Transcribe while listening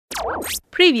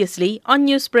Previously on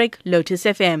Newsbreak, Lotus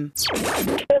FM.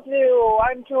 Firstly, we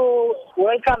want to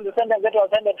welcome the sentence that was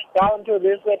handed down to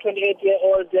this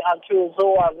 28-year-old accused who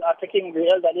was attacking the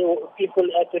elderly people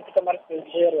at the Pietermaritzburg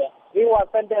area. He was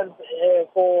sentenced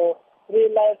for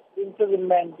 3 life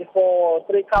imprisonment for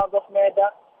 3 counts of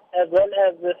murder, as well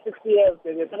as 6 years,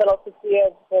 a total of 6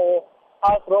 years for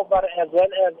house robbery, as well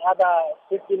as other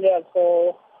 15 years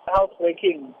for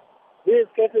housebreaking. These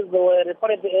cases were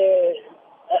reported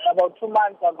about 2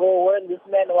 months ago when this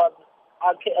man was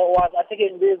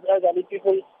attacking these elderly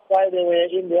people while they were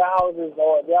in their houses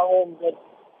or their homes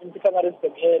in the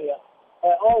Pietermaritzburg area.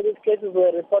 All these cases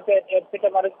were reported at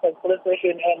Pietermaritzburg police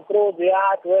station, and through their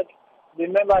hard work, the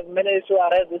members managed to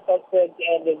arrest the suspect,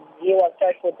 and he was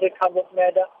charged for 3 counts of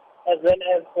murder as well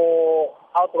as for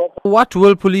house robbery. What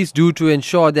will police do to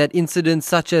ensure that incidents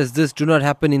such as this do not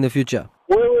happen in the future?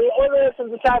 We will always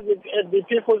sensitize the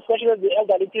people, especially the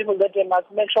elderly people, that they must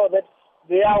make sure that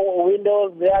their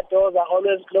windows, their doors are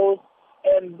always closed,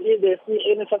 and if they see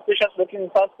any suspicious-looking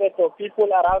suspect or people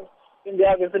around in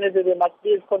their vicinity, they must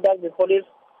please contact the police,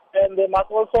 and they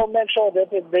must also make sure that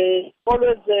they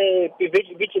always be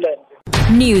vigilant.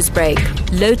 Newsbreak,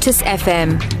 Lotus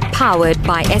FM, powered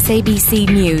by SABC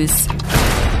News.